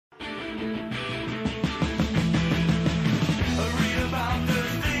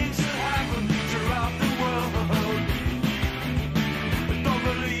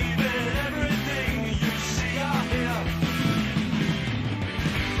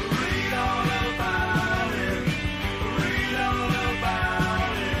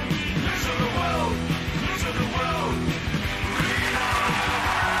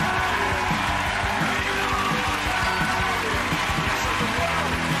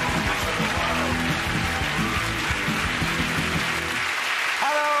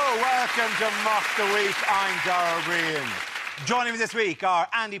Welcome to Mock the Week. I'm Dara O'Brien. Joining me this week are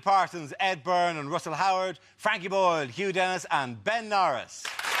Andy Parsons, Ed Byrne and Russell Howard, Frankie Boyle, Hugh Dennis and Ben Norris.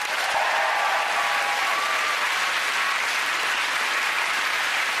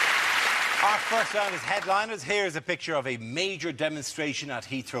 Our first round is headliners. Here's a picture of a major demonstration at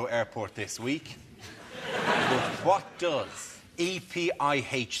Heathrow Airport this week. But what does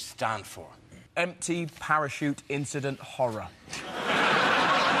EPIH stand for? Empty Parachute Incident Horror.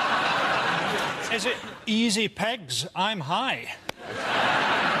 Is it Easy Pegs, I'm High?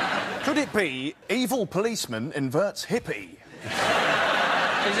 Could it be Evil Policeman Inverts Hippie?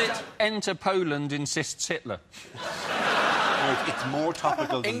 Is it Enter Poland Insists Hitler? No, it's more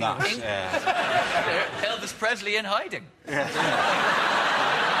topical than that. Elvis Presley in hiding.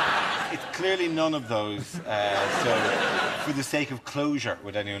 It's clearly none of those. So, for the sake of closure,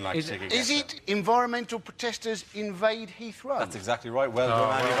 would anyone like to take a guess? Is it environmental protesters invade Heathrow? That's exactly right. Well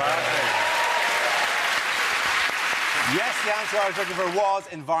done, Andy. Yes, the answer I was looking for was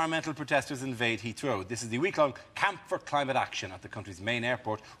environmental protesters invade Heathrow. This is the week-long Camp for Climate Action at the country's main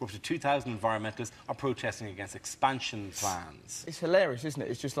airport, where up to 2,000 environmentalists are protesting against expansion plans. It's hilarious, isn't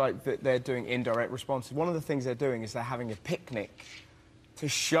it? It's just like that they're doing indirect responses. One of the things they're doing is they're having a picnic to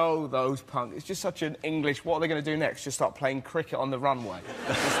show those punks. It's just such an English... What are they going to do next? Just start playing cricket on the runway?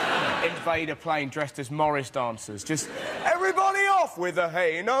 Just invade a plane dressed as Morris dancers. Just, everybody off with a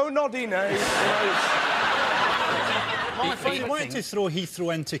hey, no, noddy, no. If they wanted to throw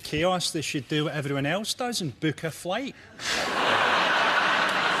Heathrow into chaos, they should do what everyone else does and book a flight.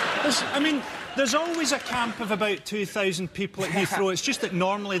 There's always a camp of about 2,000 people at Heathrow. It's just that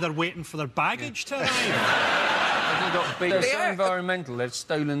normally they're waiting for their baggage to arrive. They're so environmental, they've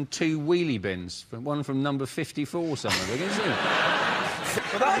stolen 2 wheelie bins, one from number 54 somewhere.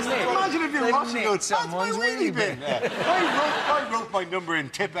 Imagine if you're watching those. That's my wheelie bin. Yeah. I wrote my number in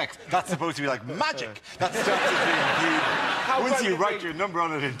Tipp-Ex. That's supposed to be like magic. That starts as being huge. Once you write your number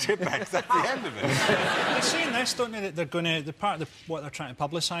on it in Tipp-Ex, that's the end of it. They're saying this, don't they, that they're going to... The part of what they're trying to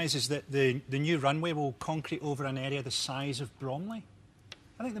publicise is that the new runway will concrete over an area the size of Bromley.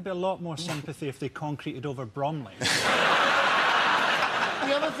 I think there'd be a lot more sympathy if they concreted over Bromley. The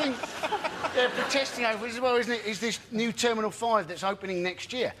other thing they're protesting over as well, isn't it, is this new Terminal 5 that's opening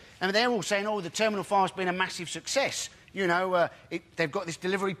next year. And they're all saying, oh, the Terminal 5's been a massive success. You know, they've got this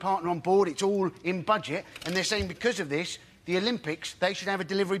delivery partner on board, it's all in budget, and they're saying because of this, the Olympics, they should have a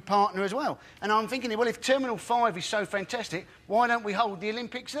delivery partner as well. And I'm thinking, well, if Terminal 5 is so fantastic, why don't we hold the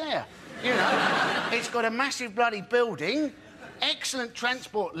Olympics there? You know, it's got a massive bloody building, excellent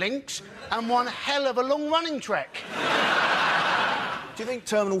transport links, and one hell of a long-running track. Do you think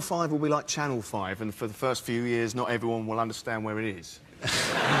Terminal 5 will be like Channel 5 and for the first few years not everyone will understand where it is?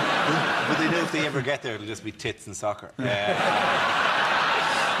 But they know if they ever get there, it'll just be tits and soccer. They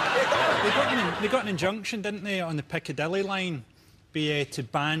got an injunction, didn't they, on the Piccadilly line to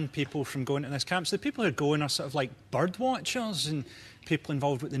ban people from going to this camp. So the people who are going are sort of like bird watchers and people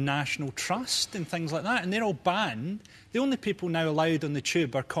involved with the National Trust and things like that, and they're all banned. The only people now allowed on the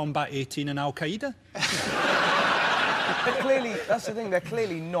tube are Combat 18 and Al-Qaeda. That's the thing, they're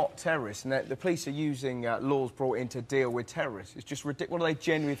clearly not terrorists, and the police are using laws brought in to deal with terrorists. It's just ridiculous. What do they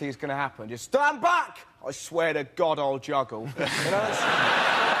genuinely think is going to happen? Just stand back! I swear to God I'll juggle. You know,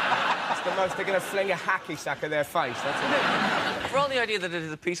 that's the most... They're going to fling a hacky sack at their face, that's it. For all the idea that it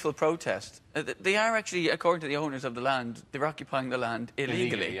is a peaceful protest, they are actually, according to the owners of the land, they're occupying the land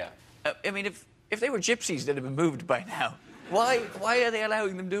illegally. Yeah. I mean, if they were gypsies, they'd have been moved by now. Why are they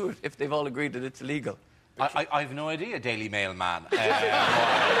allowing them to do it if they've all agreed that it's illegal? I've no idea, Daily Mail man, why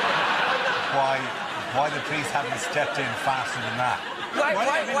the police haven't stepped in faster than that. Why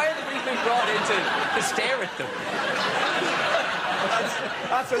are the police being brought in to stare at them?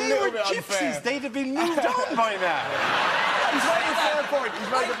 That's a little bit unfair. Gypsies, they'd have been moved on by now. He's made a fair point. He's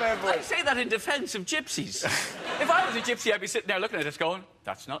made a fair point. I say that in defence of gypsies. If I was a gypsy, I'd be sitting there looking at us going,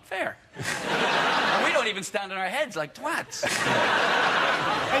 that's not fair. And we don't even stand on our heads like twats.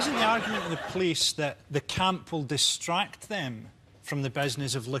 Isn't the argument of the police that the camp will distract them from the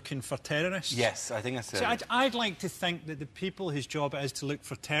business of looking for terrorists? Yes, I think that's it. So I'd like to think that the people whose job it is to look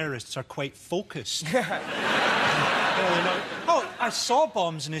for terrorists are quite focused. Oh, I saw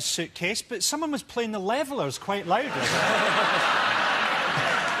bombs in his suitcase, but someone was playing the Levellers quite loudly.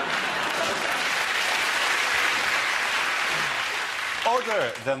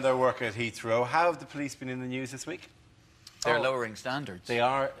 Other than their work at Heathrow, how have the police been in the news this week? They're lowering standards. They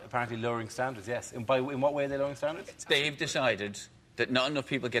are apparently lowering standards, yes. In what way are they lowering standards? They've decided that not enough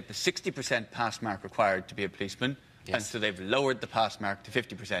people get the 60% pass mark required to be a policeman, yes. and so they've lowered the pass mark to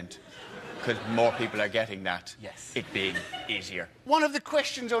 50%. because more people are getting that. Yes. It being easier. One of the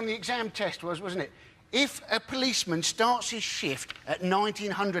questions on the exam test wasn't it? If a policeman starts his shift at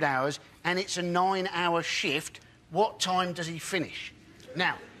 1900 hours and it's a 9-hour shift, what time does he finish?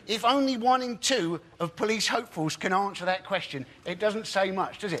 Now, if only 1 in 2 of police hopefuls can answer that question, it doesn't say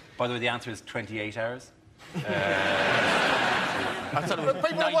much, does it? By the way, the answer is 28 hours. But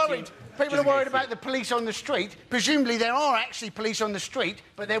people are worried. People are worried about the police on the street. Presumably there are actually police on the street,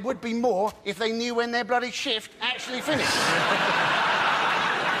 but there would be more if they knew when their bloody shift actually finished.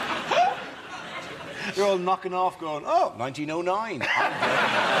 They're all knocking off going, oh, 1909.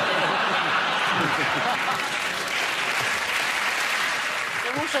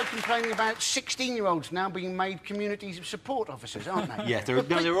 They're also complaining about 16-year-olds now being made community support officers, aren't they? Yes, there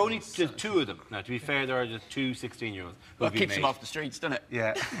are only two of them. Now, to be fair, there are just 2 16-year-olds. Well, it keeps them off the streets, doesn't it?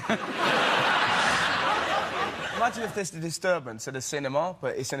 Yeah. Imagine if there's a disturbance at a cinema,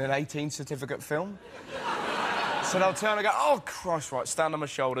 but it's in an 18 certificate film. So they'll turn and go, oh, Christ, right, stand on my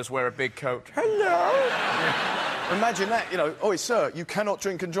shoulders, wear a big coat. Hello? Imagine that, you know, oh, sir, you cannot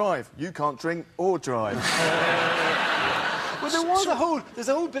drink and drive. You can't drink or drive. Well, there's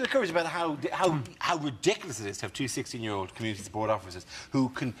a whole bit of coverage about how ridiculous it is to have 2 16-year-old community support officers who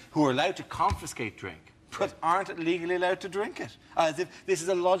are allowed to confiscate drink, but aren't legally allowed to drink it. As if this is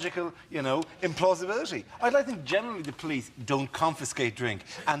a logical, you know, implausibility. I think generally the police don't confiscate drink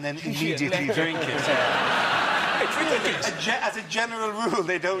and then immediately drink it. It's ridiculous. As a general rule,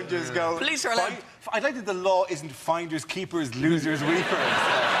 they don't just go... Police are allowed... I'd like that the law isn't finders, keepers, losers, weepers.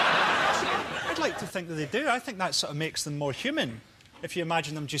 I'd like to think that they do. I think that sort of makes them more human. If you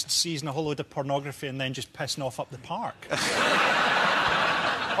imagine them just seizing a whole load of pornography and then just pissing off up the park.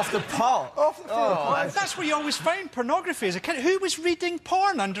 Off the park? Off the park. That's where you always found pornography as a kid. Who was reading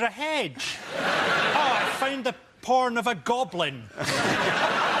porn under a hedge? Oh, I found the porn of a goblin.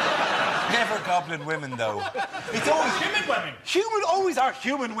 Never goblin women, though. It's always Human women. Always are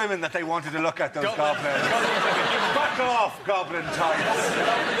human women that they wanted to look at, those goblins. Back off, goblin types.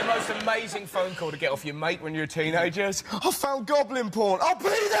 That would be the most amazing phone call to get off your mate when you're a teenager. I found goblin porn. I'll be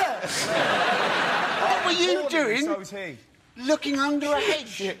there! What were you doing? So was he. Looking under a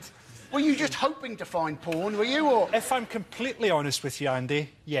hedge? Were you just hoping to find porn, were you, or...? If I'm completely honest with you, Andy,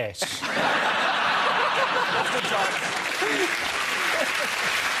 yes.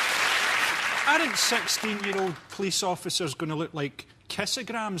 Aren't 16-year-old police officers going to look like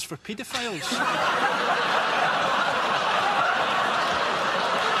kissograms for paedophiles?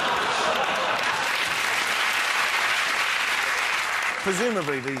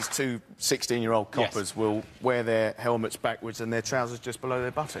 Presumably these 2 16-year-old coppers will wear their helmets backwards and their trousers just below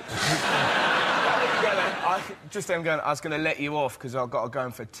their buttocks. I was going to let you off because I've got to go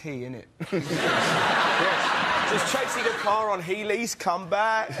in for tea, innit? Yes. Just chasing a car on Heelys, come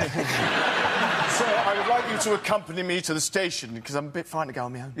back. Sir, I would like you to accompany me to the station because I'm a bit frightened to go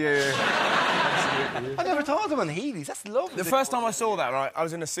on my own. Yeah. I never thought of them on Heelys. That's lovely. The first time I saw that, right, I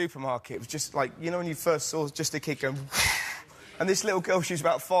was in a supermarket. It was just like, you know when you first saw just a kid going... And this little girl, she was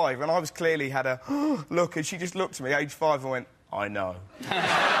about 5, and I was clearly had a look, and she just looked at me, age 5, and went, I know. So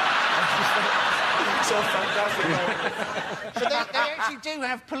fantastic. But they actually do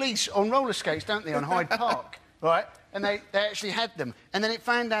have police on roller skates, don't they, on Hyde Park, right? And they actually had them. And then it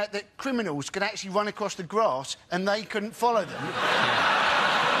found out that criminals could actually run across the grass and they couldn't follow them.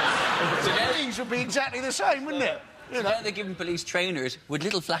 So these would be exactly the same, wouldn't it? You know, they're giving police trainers with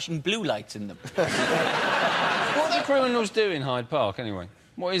little flashing blue lights in them. What do criminals do in Hyde Park, anyway?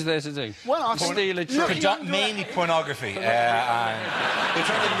 What is there to do? Well, I think... Steal a train. Mainly pornography. They're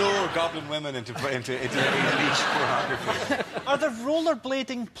trying to lure goblin women into elite pornography. Are there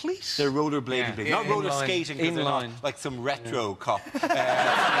rollerblading police? They're rollerblading, Yeah. not roller skating, because they're not like some retro cop with giant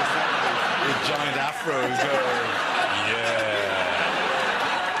afros.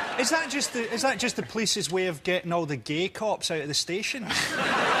 Is that just the police's way of getting all the gay cops out of the station?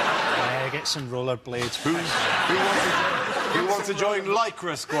 Get some rollerblades. Who wants to join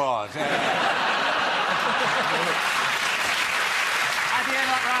Lycra Squad? At the end of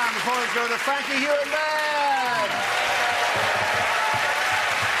that round, the points go to Frankie Hewitt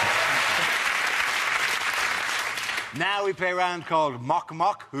Mann. Now we play a round called Mock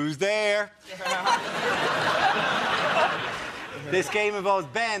Mock. Who's there? This game involves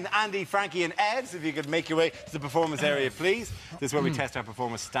Ben, Andy, Frankie and Ed. So if you could make your way to the performance area, please. This is where we test our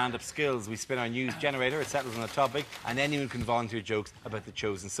performers' stand-up skills. We spin our news generator, it settles on a topic, and anyone can volunteer jokes about the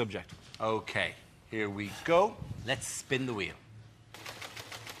chosen subject. OK, here we go. Let's spin the wheel.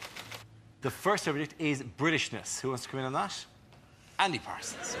 The first subject is Britishness. Who wants to come in on that? Andy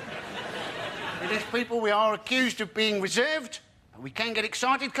Parsons. British people, we are accused of being reserved, but we can get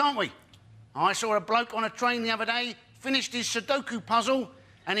excited, can't we? I saw a bloke on a train the other day, finished his Sudoku puzzle,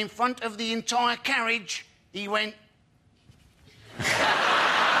 and in front of the entire carriage, he went...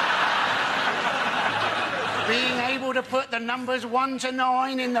 Being able to put the numbers 1 to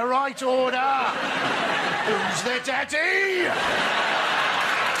 9 in the right order. Who's the daddy?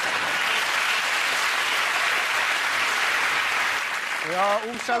 We are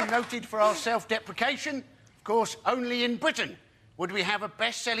also noted for our self-deprecation. Of course, only in Britain would we have a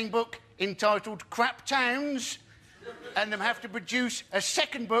best-selling book entitled Crap Towns and them have to produce a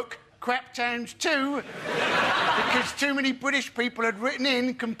second book, Crap Towns 2, because too many British people had written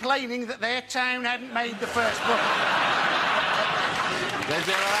in complaining that their town hadn't made the first book. There's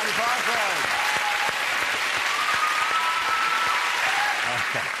Andy Parker.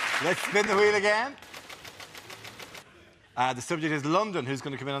 OK, let's spin the wheel again. The subject is London. Who's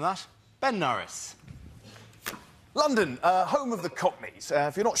going to come in on that? Ben Norris. London, home of the Cockneys.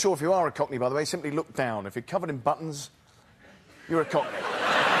 If you're not sure if you are a Cockney, by the way, simply look down. If you're covered in buttons, you're a Cockney.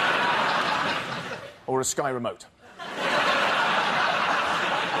 Or a Sky Remote.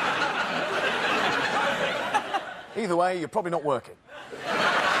 Either way, you're probably not working.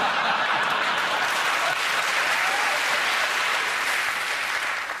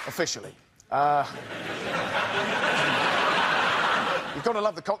 Officially. You've got to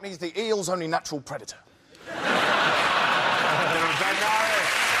love the Cockneys, the eel's only natural predator.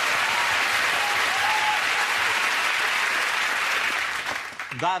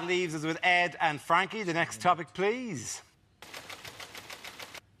 That leaves us with Ed and Frankie. The next topic, please.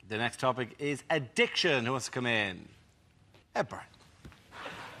 The next topic is addiction. Who wants to come in? Ed Byrne.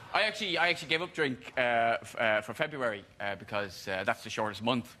 I actually gave up drink for February because that's the shortest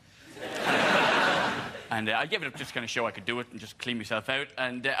month. And I gave it up just to kind of show I could do it and just clean myself out.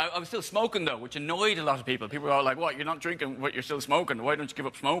 And I was still smoking, though, which annoyed a lot of people. People were all like, what, you're not drinking, but you're still smoking. Why don't you give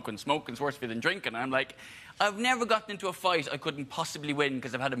up smoking? Smoking's worse for you than drinking. And I'm like, I've never gotten into a fight I couldn't possibly win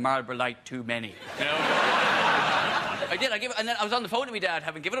because I've had a Marlboro Light too many. You know? I did. And then I was on the phone to my dad,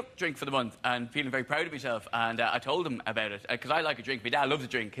 having given up drink for the month and feeling very proud of myself. And I told him about it because I like a drink. My dad loves a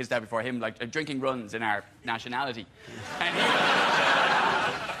drink. His dad before him, like drinking runs in our nationality. And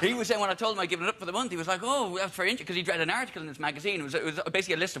he was saying when I told him I'd given it up for the month, he was like, "Oh, that's very interesting," because he'd read an article in this magazine. It was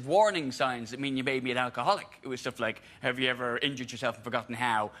basically a list of warning signs that mean you may be an alcoholic. It was stuff like, have you ever injured yourself and forgotten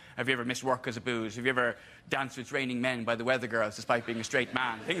how? Have you ever missed work because of booze? Have you ever danced with raining men by the Weather Girls despite being a straight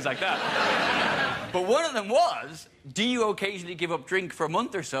man? Things like that. But one of them was, do you occasionally give up drink for a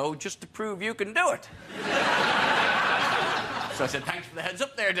month or so just to prove you can do it? So I said, thanks for the heads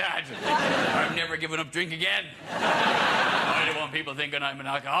up there, Dad. I'm never giving up drink again. I don't want people thinking I'm an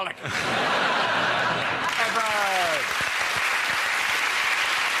alcoholic.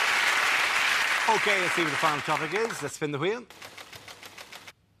 OK, let's see what the final topic is. Let's spin the wheel.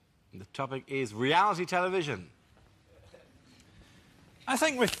 The topic is reality television. I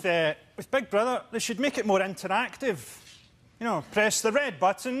think with Big Brother, they should make it more interactive. You know, press the red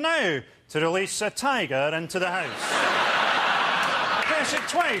button now to release a tiger into the house. Press it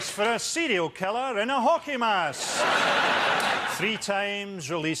twice for a serial killer in a hockey mask. 3 times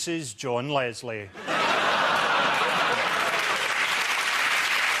releases John Leslie.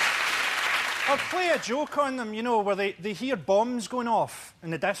 Or play a joke on them, you know, where they hear bombs going off in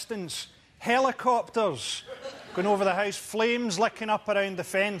the distance, helicopters going over the house, flames licking up around the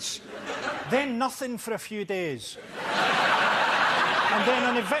fence, then nothing for a few days. And then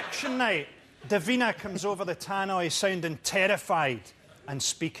on eviction night, Davina comes over the tannoy sounding terrified and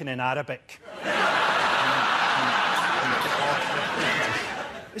speaking in Arabic.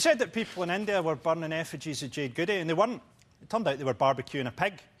 They said that people in India were burning effigies of Jade Goody, and they weren't. It turned out they were barbecuing a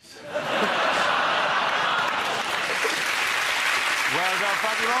pig. Well done,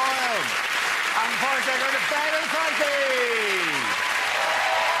 Frankie Royal. And points are going to Ben and Frankie.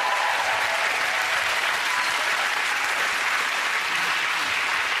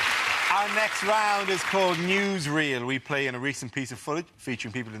 Our next round is called Newsreel. We play in a recent piece of footage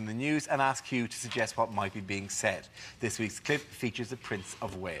featuring people in the news and ask you to suggest what might be being said. This week's clip features the Prince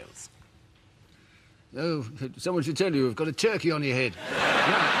of Wales. Oh, someone should tell you you've got a turkey on your head.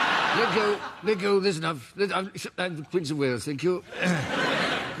 Let go, there's enough. I'm the Prince of Wales, thank you.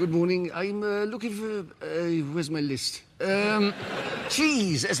 Good morning. I'm looking for... where's my list?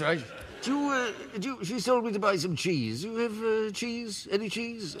 Cheese, that's right. She told me to buy some cheese. Do you have cheese? Any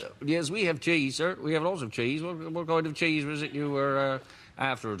cheese? Yes, we have cheese, sir. We have lots of cheese. What kind of cheese was it you were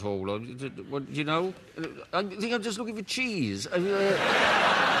after at all? What, do you know? I think I'm just looking for cheese. Is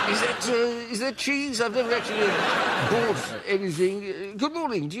that cheese? I've never actually bought anything. Good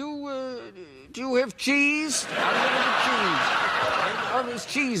morning. Do you have cheese? I'm looking for cheese. there's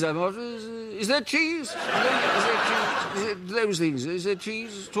cheese I'm after. Is there cheese? Is there cheese? Is it those things? Is there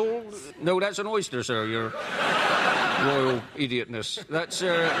cheese at all? No, that's an oyster, sir. Your royal idiotness. That's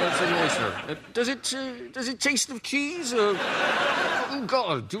an oyster. Does it taste of cheese? Oh,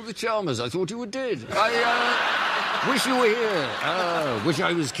 God, do the Chalmers. I thought you were dead. I wish you were here. Wish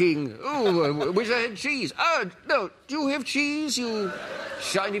I was king. Oh, wish I had cheese. No, do you have cheese, you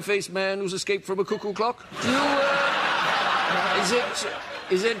shiny-faced man who's escaped from a cuckoo clock? Do you,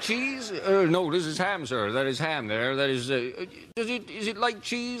 is that cheese? No, this is ham, sir. That is ham there. That is, is it like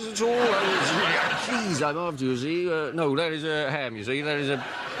cheese at all? Cheese, I'm after, you see. No, that is a ham, you see. That is a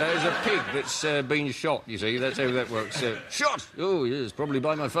pig that's been shot, you see. That's how that works. Shot? Oh, yes, probably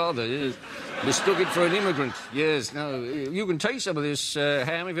by my father, yes. Mistook it for an immigrant. Yes, no, you can taste some of this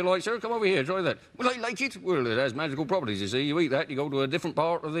ham if you like, sir. Come over here, try that. Well, I like it. Well, it has magical properties, you see. You eat that, you go to a different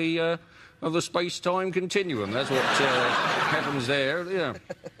part of the space-time continuum. That's what happens there. Yeah.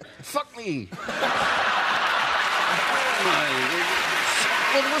 Fuck me.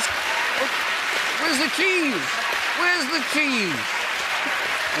 Where's the cheese? Where's the cheese?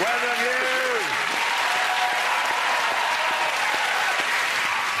 Well done, you!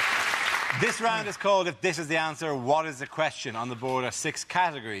 This round is called If This Is the Answer, What Is the Question? On the board are 6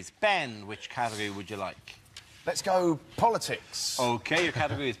 categories. Ben, which category would you like? Let's go politics. OK, your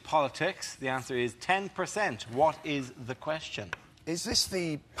category is politics. The answer is 10%. What is the question? Is this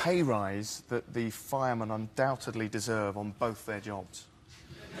the pay rise that the firemen undoubtedly deserve on both their jobs?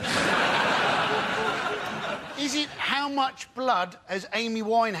 Is it how much blood has Amy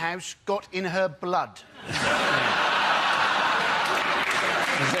Winehouse got in her blood?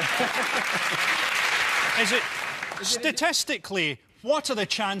 Is it statistically, what are the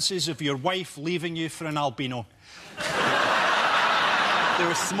chances of your wife leaving you for an albino?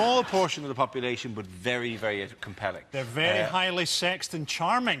 They're a small portion of the population, but very, very compelling. They're very highly sexed and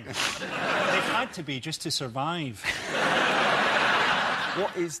charming. They've had to be just to survive.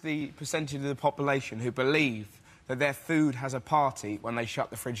 What is the percentage of the population who believe that their food has a party when they shut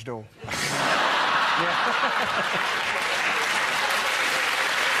the fridge door?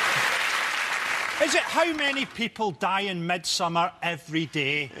 Is it how many people die in midsummer every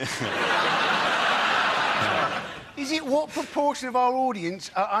day? Is it what proportion of our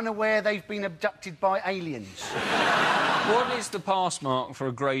audience are unaware they've been abducted by aliens? What is the pass mark for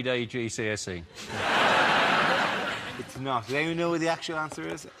a grade A GCSE? It's not. Do anyone know what the actual answer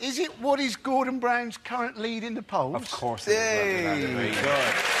is? Is it what is Gordon Brown's current lead in the polls? Of course it is. Very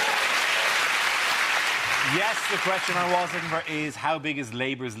good. Yes, the question I was looking for is how big is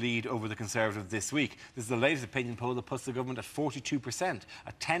Labour's lead over the Conservatives this week? This is the latest opinion poll that puts the government at 42%,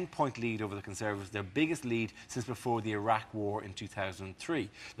 a 10-point lead over the Conservatives, their biggest lead since before the Iraq War in 2003.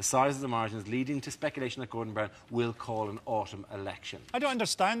 The size of the margin is leading to speculation that Gordon Brown will call an autumn election. I don't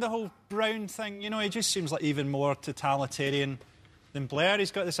understand the whole Brown thing. You know, he just seems like even more totalitarian than Blair.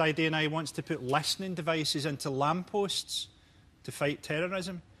 He's got this idea now he wants to put listening devices into lampposts to fight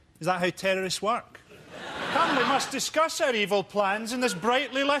terrorism. Is that how terrorists work? Come, we must discuss our evil plans in this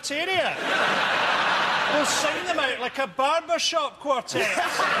brightly lit area. We'll sing them out like a barbershop quartet.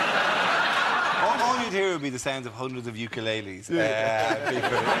 All you'd hear would be the sounds of hundreds of ukuleles.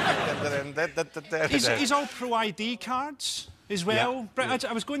 He's all pro-ID cards as well. Yeah.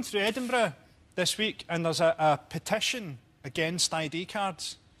 I was going through Edinburgh this week and there's a petition against ID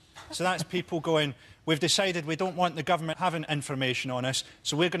cards. So that's people going, we've decided we don't want the government having information on us,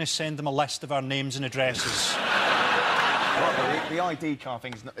 so we're going to send them a list of our names and addresses. Well, the ID card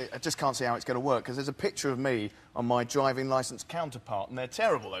thing, I just can't see how it's going to work, because there's a picture of me on my driving licence counterpart, and they're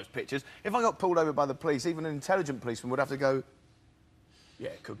terrible, those pictures. If I got pulled over by the police, even an intelligent policeman would have to go, yeah,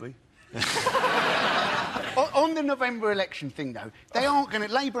 it could be. On the November election thing, though,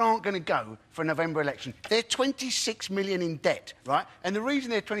 Labour aren't going to go for a November election. They're 26 million in debt, right? And the reason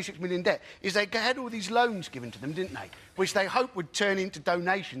they're 26 million in debt is they had all these loans given to them, didn't they? Which they hoped would turn into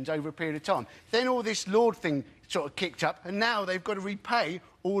donations over a period of time. Then all this Lord thing sort of kicked up, and now they've got to repay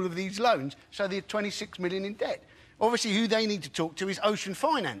all of these loans, so they're 26 million in debt. Obviously, who they need to talk to is Ocean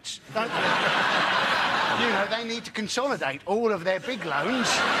Finance, don't they? You know, they need to consolidate all of their big loans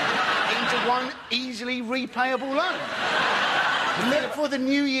into one easily repayable loan. For the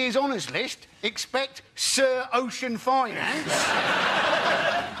New Year's honours list, expect Sir Ocean Finance.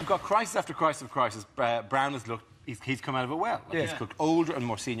 We've got crisis after crisis of crisis. Brown has looked he's come out of it well. Like, he's looked older and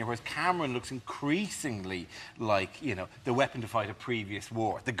more senior, whereas Cameron looks increasingly like, you know, the weapon to fight a previous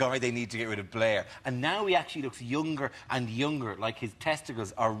war, the guy they need to get rid of Blair. And now he actually looks younger and younger, like his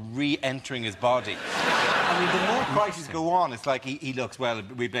testicles are re-entering his body. I mean, the more crises go on, it's like he looks, well,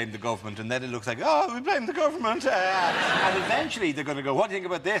 we blame the government, and then it looks like, oh, we blame the government. And eventually they're going to go, what do you think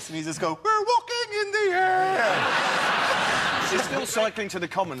about this? And he just go, we're walking in the air. He's still cycling to the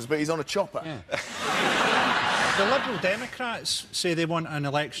Commons, but he's on a chopper. The Liberal Democrats say they want an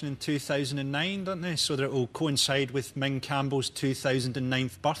election in 2009, don't they? So that it will coincide with Ming Campbell's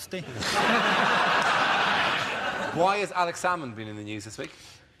 2009th birthday. Why has Alex Salmond been in the news this week?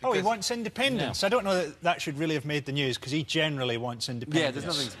 Oh, he wants independence. I don't know that should really have made the news, because he generally wants independence. Yeah, there's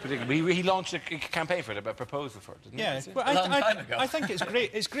nothing particular. He launched a campaign for it, a proposal for it, didn't he? Yeah, but I think it's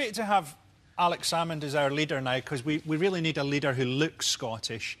great. It's great to have Alex Salmond as our leader now, because we really need a leader who looks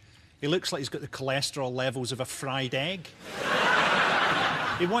Scottish. He looks like he's got the cholesterol levels of a fried egg.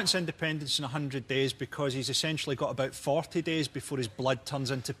 He wants independence in 100 days because he's essentially got about 40 days before his blood turns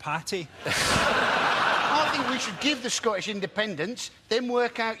into patty. I think we should give the Scottish independence, then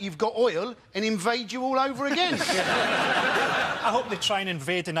work out you've got oil and invade you all over again. I hope they try and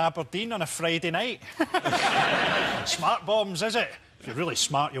invade in Aberdeen on a Friday night. Smart bombs, is it? If you're really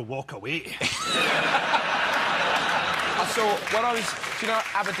smart, you'll walk away. I saw, when I was... Do you know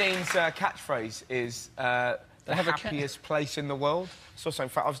Aberdeen's catchphrase is the happiest place in the world? I saw something, in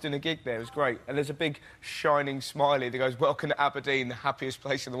fact, I was doing a gig there, it was great, and there's a big shining smiley that goes, welcome to Aberdeen, the happiest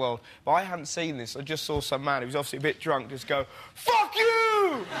place in the world. But I hadn't seen this, I just saw some man who was obviously a bit drunk just go, fuck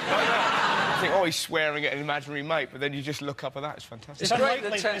you! I think, oh, he's swearing at an imaginary mate, but then you just look up at that, it's fantastic.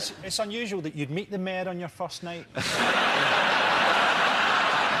 It's unusual that you'd meet the mayor on your first night.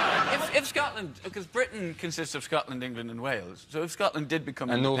 If Scotland, because Britain consists of Scotland, England and Wales, so if Scotland did become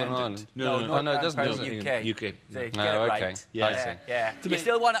independent... Northern Ireland? No, it doesn't. UK. UK. So get it okay. right. Yeah, I see. Yeah. You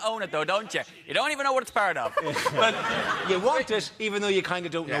still want to own it, though, don't you? You don't even know what it's part of. But you want it, even though you kind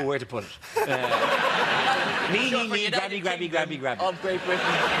of don't know where to put it. Grabby. Of Great Britain.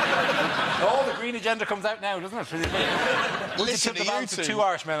 Oh, the green agenda comes out now, doesn't it? Listen to you two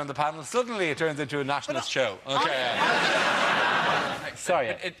Irishmen on the panel, suddenly it turns into a nationalist show. Okay.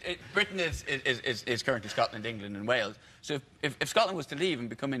 Sorry. Britain is currently Scotland, England and Wales. So if Scotland was to leave and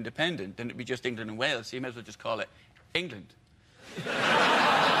become independent, then it'd be just England and Wales, so you may as well just call it England.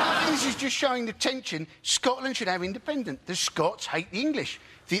 This is just showing the tension. Scotland should have independence. The Scots hate the English.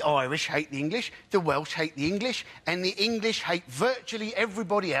 The Irish hate the English. The Welsh hate the English. And the English hate virtually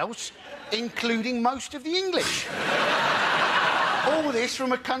everybody else, including most of the English. All this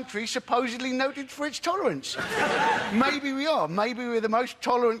from a country supposedly noted for its tolerance. Maybe we are. Maybe we're the most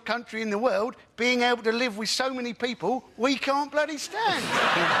tolerant country in the world, being able to live with so many people we can't bloody stand.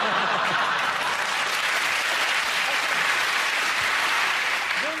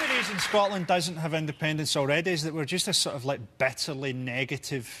 The only reason Scotland doesn't have independence already is that we're just a sort of, like, bitterly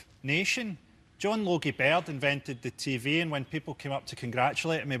negative nation. John Logie Baird invented the TV, and when people came up to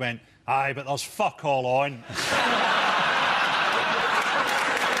congratulate him, he went, aye, but there's fuck all on.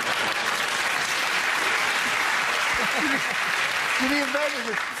 Can you imagine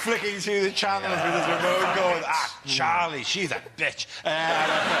just flicking through the channels with his remote going, Charlie, she's a bitch.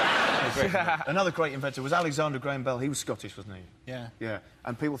 Another great inventor was Alexander Graham Bell. He was Scottish, wasn't he? Yeah. Yeah.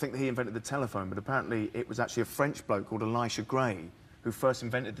 And people think that he invented the telephone, but apparently it was actually a French bloke called Elisha Gray who first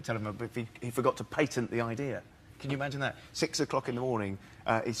invented the telephone, but he forgot to patent the idea. Can you imagine that? 6 o'clock in the morning,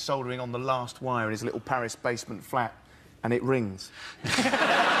 he's soldering on the last wire in his little Paris basement flat, and it rings.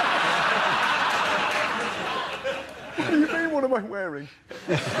 What do you mean, what am I wearing?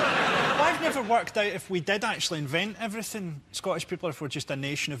 I've never worked out if we did actually invent everything, Scottish people, or if we're just a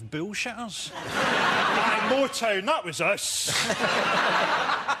nation of bullshitters. Motown, that was us.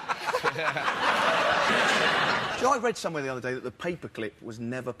 You know, I read somewhere the other day that the paperclip was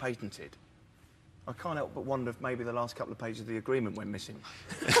never patented. I can't help but wonder if maybe the last couple of pages of the agreement went missing.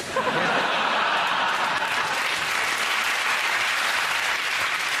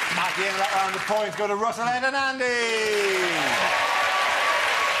 At the end of that round, the points go to Russell and Andy.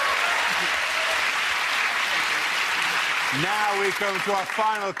 Now we come to our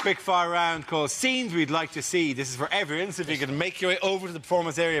final quickfire round called Scenes We'd Like to See. This is for everyone, so if you can make your way over to the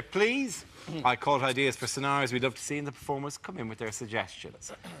performance area, please. I called ideas for scenarios we'd love to see, and the performers come in with their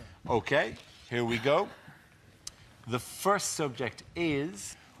suggestions. OK, here we go. The first subject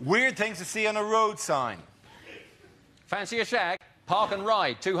is weird things to see on a road sign. Fancy a shag? Park and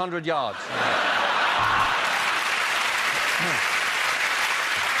ride, 200 yards.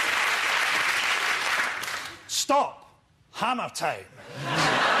 Stop. Hammer time.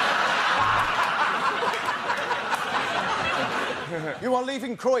 You are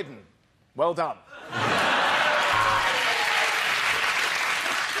leaving Croydon. Well done.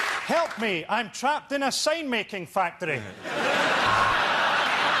 Help me, I'm trapped in a sign-making factory.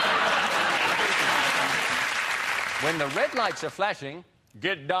 When the red lights are flashing,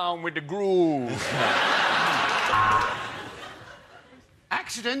 get down with the groove.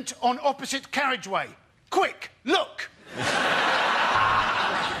 Accident on opposite carriageway. Quick, look!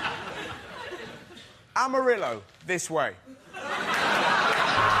 Amarillo, this way.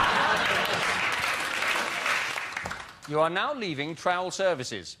 You are now leaving Trowel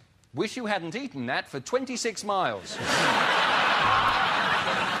Services. Wish you hadn't eaten that for 26 miles.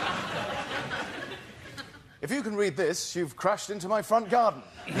 If you can read this, you've crashed into my front garden.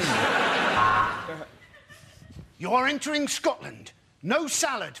 You are entering Scotland. No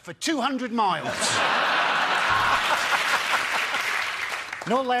salad for 200 miles.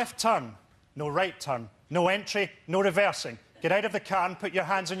 No left turn, no right turn, no entry, no reversing. Get out of the car and put your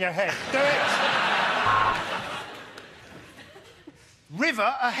hands on your head. Do it!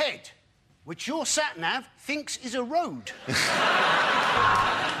 River ahead, which your sat-nav thinks is a road.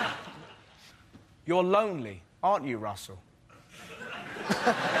 You're lonely, aren't you, Russell?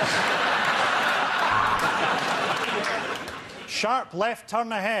 Sharp left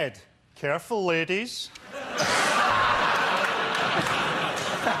turn ahead. Careful, ladies.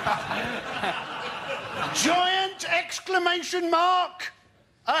 Giant exclamation mark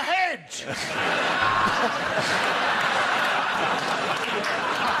ahead.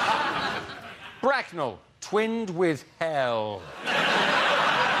 Bracknell, twinned with hell.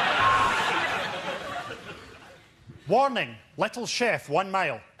 Warning, little chef, 1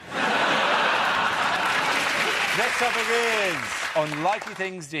 mile. Next topic is unlikely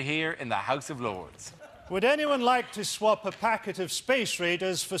things to hear in the House of Lords. Would anyone like to swap a packet of Space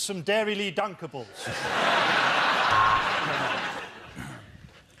Raiders for some Dairy Dunkables?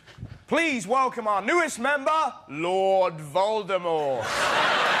 Please welcome our newest member, Lord Voldemort.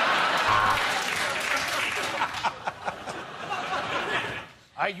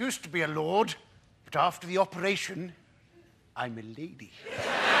 I used to be a lord, but after the operation, I'm a lady.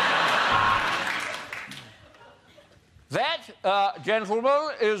 That,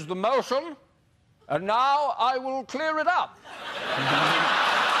 gentlemen, is the motion, and now I will clear it up.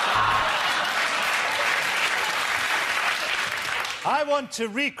 I want to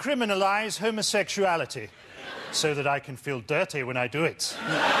recriminalise homosexuality so that I can feel dirty when I do it.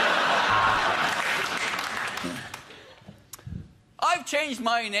 I've changed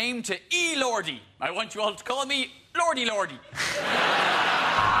my name to E. Lordy. I want you all to call me Lordy Lordy.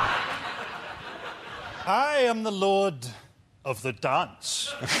 I am the Lord of the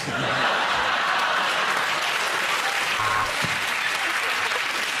Dance.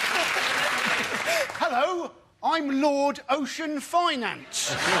 Hello, I'm Lord Ocean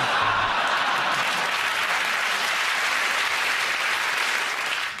Finance.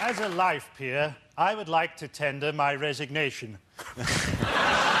 As a life peer, I would like to tender my resignation.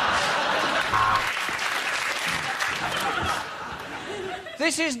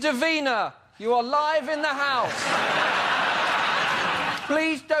 This is Davina. You are live in the house.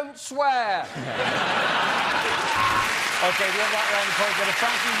 Please don't swear. OK, we'll back around the point to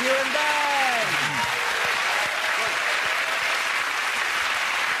Frankie, you and Ben.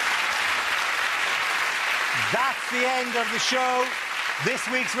 That's the end of the show. This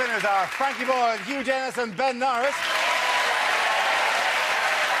week's winners are Frankie Boyle, Hugh Dennis and Ben Norris.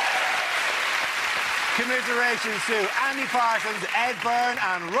 Commiserations to Andy Parsons, Ed Byrne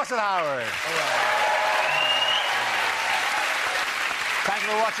and Russell Howard. Thank you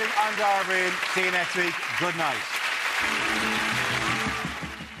for watching. I'm Dara Breen. See you next week. Good night.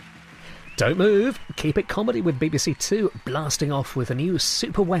 Don't move. Keep It Comedy with BBC Two blasting off with a new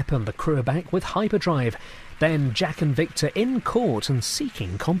super weapon. The crew are back with hyperdrive. Then Jack and Victor in court and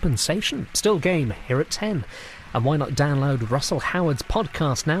seeking compensation. Still game here at 10. And why not download Russell Howard's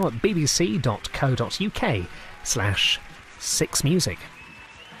podcast now at bbc.co.uk/6music.